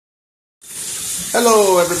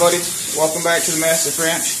Hello everybody, welcome back to the Mastiff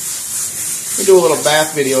Ranch. We do a little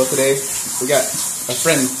bath video today. We got a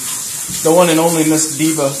friend, the one and only Miss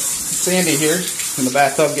Diva Sandy here in the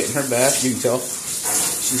bathtub getting her bath. You can tell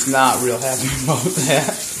she's not real happy about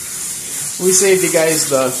that. We saved you guys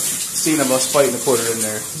the scene of us fighting to put her in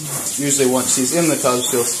there. Usually once she's in the tub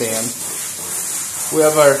she'll stand. We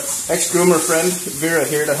have our ex-groomer friend Vera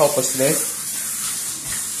here to help us today.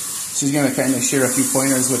 She's going to kind of share a few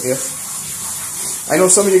pointers with you. I know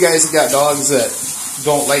some of you guys have got dogs that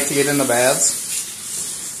don't like to get in the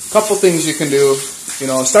baths. A couple things you can do,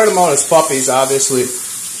 start them out as puppies, obviously.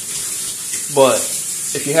 But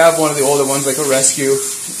if you have one of the older ones, like a rescue,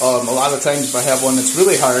 a lot of times if I have one that's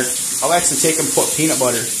really hard, I'll actually take them and put peanut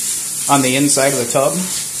butter on the inside of the tub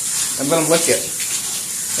and let them lick it.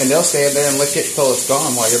 And they'll stand there and lick it until it's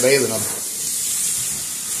gone while you're bathing them.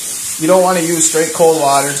 You don't want to use straight cold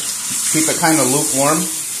water. Keep it kind of lukewarm.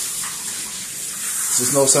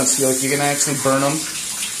 There's no sense to you can actually burn them.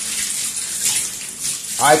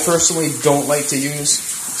 I personally don't like to use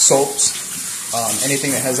soaps.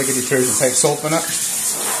 Anything that has like a detergent type soap in it.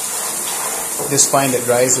 Just find it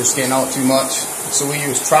dries their skin out too much. So we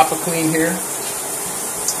use Tropiclean here.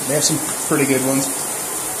 They have some pretty good ones.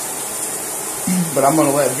 But I'm going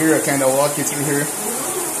to let Vera kind of walk you through here.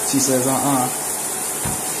 She says,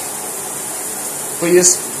 But you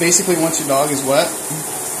just basically, once your dog is wet,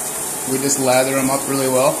 we just lather them up really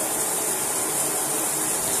well.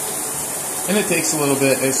 And it takes a little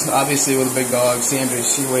bit. It's obviously with a big dog. Sandra,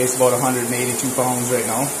 she weighs about 182 pounds right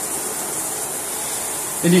now.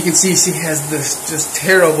 And you can see she has this just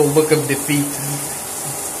terrible look of defeat.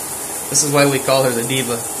 This is why we call her the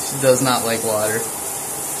Diva. She does not like water.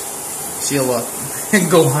 She'll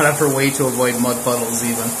go out of her way to avoid mud puddles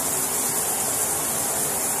even.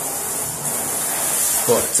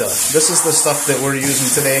 But this is the stuff that we're using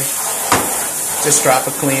today. Just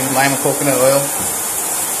Tropiclean, lime and coconut oil.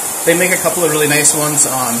 They make a couple of really nice ones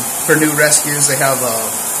for new rescues. They have a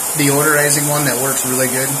deodorizing one that works really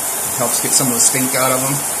good. It helps get some of the stink out of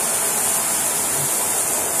them.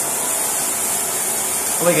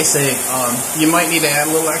 Like I say, you might need to add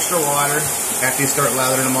a little extra water after you start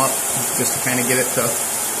lathering them up, just to kind of get it to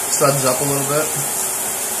suds up a little bit.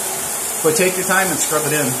 But take your time and scrub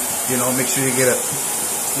it in. Make sure you get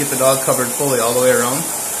the dog covered fully all the way around.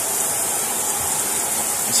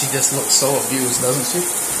 She just looks so abused, doesn't she?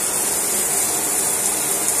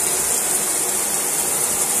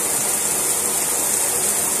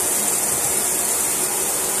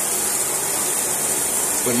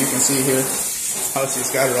 But you can see here how she's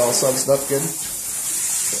got her all sudsed up good.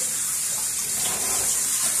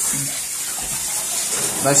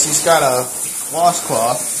 Now she's got a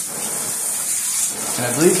washcloth, and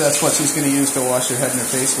I believe that's what she's going to use to wash her head and her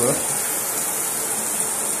face with.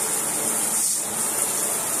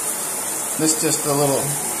 This is just a little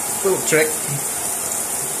trick.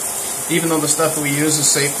 Even though the stuff we use is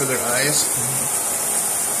safe for their eyes.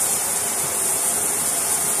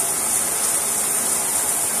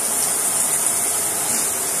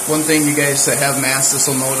 One thing you guys that have mastiffs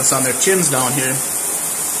will notice on their chins down here,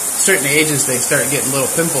 certain ages they start getting little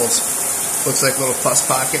pimples. Looks like little pus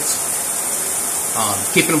pockets.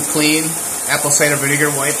 Keeping them clean, apple cider vinegar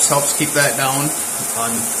wipes helps keep that down.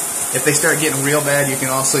 If they start getting real bad, you can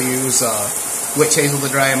also use witch hazel to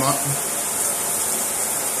dry them up.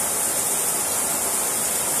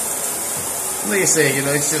 Like I say,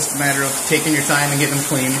 it's just a matter of taking your time and getting them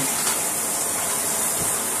clean.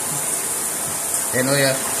 And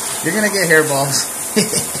you're gonna get hairballs.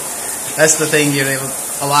 That's the thing.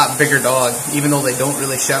 A lot bigger dog, even though they don't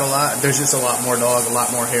really shed a lot. There's just a lot more dog, a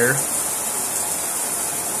lot more hair.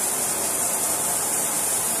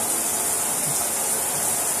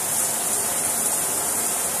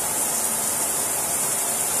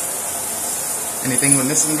 Anything we're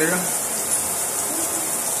missing, Vera?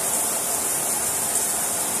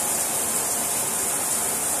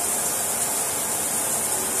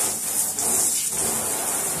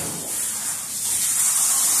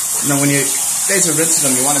 When you guys are rinsing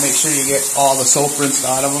them, you want to make sure you get all the soap rinsed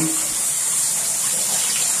out of them.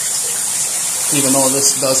 Even though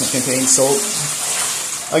this doesn't contain soap.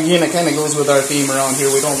 Again, it kind of goes with our theme around here.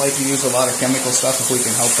 We don't like to use a lot of chemical stuff if we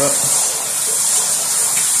can help it.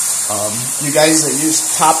 You guys that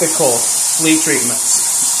use topical flea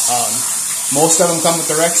treatments, most of them come with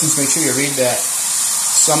directions. Make sure you read that.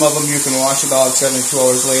 Some of them you can wash a dog 72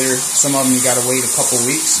 hours later. Some of them you got to wait a couple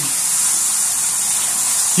weeks.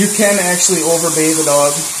 You can actually overbathe a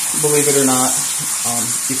dog, believe it or not.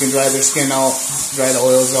 You can dry their skin out, dry the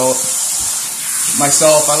oils out.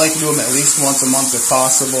 Myself, I like to do them at least once a month if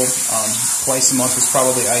possible. Twice a month is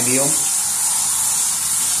probably ideal.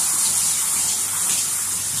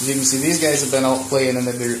 As you can see, these guys have been out playing in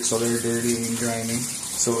the dirt, so they're dirty and grimy.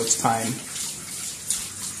 So it's time.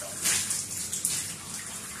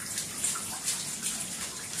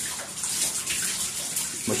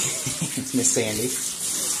 Miss Sandy,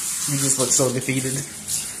 you just look so defeated.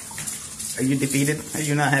 Are you defeated? Are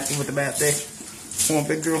you not happy with the bath day? Come on,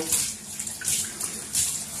 big girl.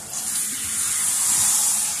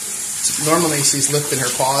 Normally she's lifting her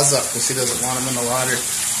paws up because she doesn't want them in the water.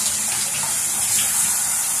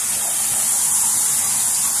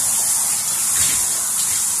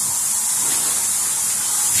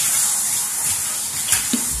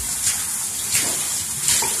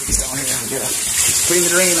 He's down here and get a clean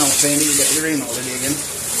the drain out, Sandy. You got the drain already again.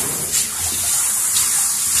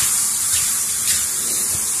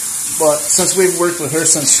 But since we've worked with her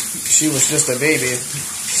since she was just a baby,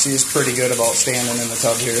 she's pretty good about standing in the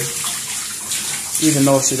tub here, even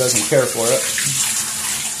though she doesn't care for it.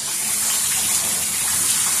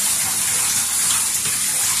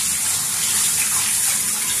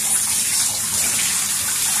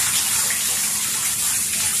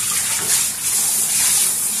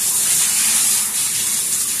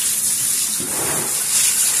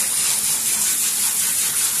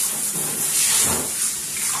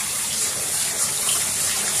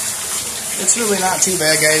 It's really not too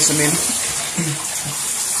bad, guys. I mean,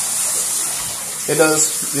 it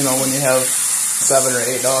does, you know, when you have 7 or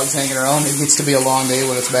 8 dogs hanging around, it gets to be a long day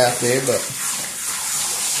when it's bath day, but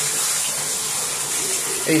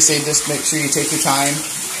they say just make sure you take your time,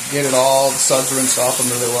 get it all, the suds rinsed off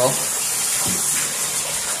them really well.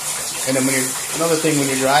 And then another thing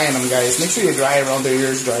when you're drying them, guys, make sure you dry around their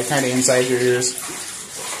ears, dry kind of inside your ears.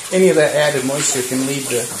 Any of that added moisture can lead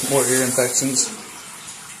to more ear infections.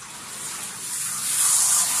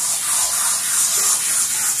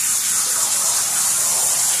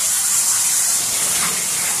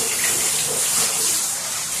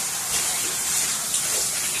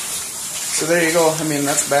 So there you go. I mean,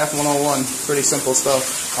 that's Bath 101. Pretty simple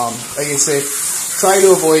stuff. Like I say, try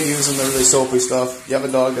to avoid using the really soapy stuff. You have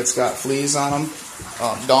a dog that's got fleas on them.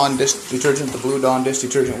 Dawn dish detergent, the blue Dawn dish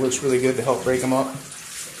detergent works really good to help break them up.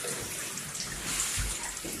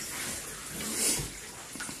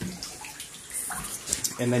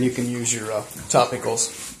 And then you can use your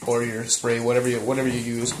topicals or your spray, whatever you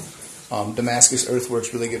use. Damascus Earth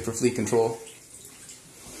works really good for flea control.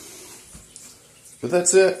 But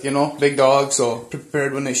that's it, you know, big dogs, so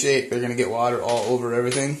prepared when they shake, they're going to get water all over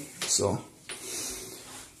everything. So,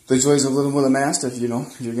 the joys of living with a Mastiff, you know,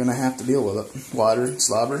 you're going to have to deal with it. Water,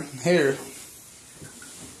 slobber, hair.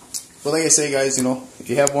 But like I say, guys, you know, if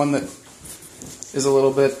you have one that is a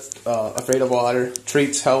little bit afraid of water,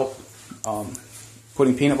 treats help.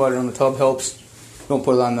 Putting peanut butter on the tub helps. Don't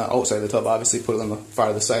put it on the outside of the tub, obviously, put it on the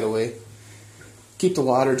farther side away. Keep the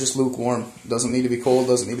water just lukewarm. Doesn't need to be cold,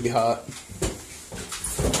 doesn't need to be hot.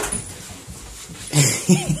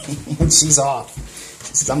 She's off.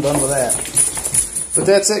 She says, I'm done with that. But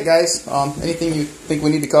that's it, guys. Anything you think we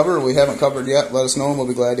need to cover or we haven't covered yet, let us know and we'll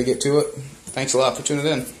be glad to get to it. Thanks a lot for tuning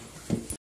in.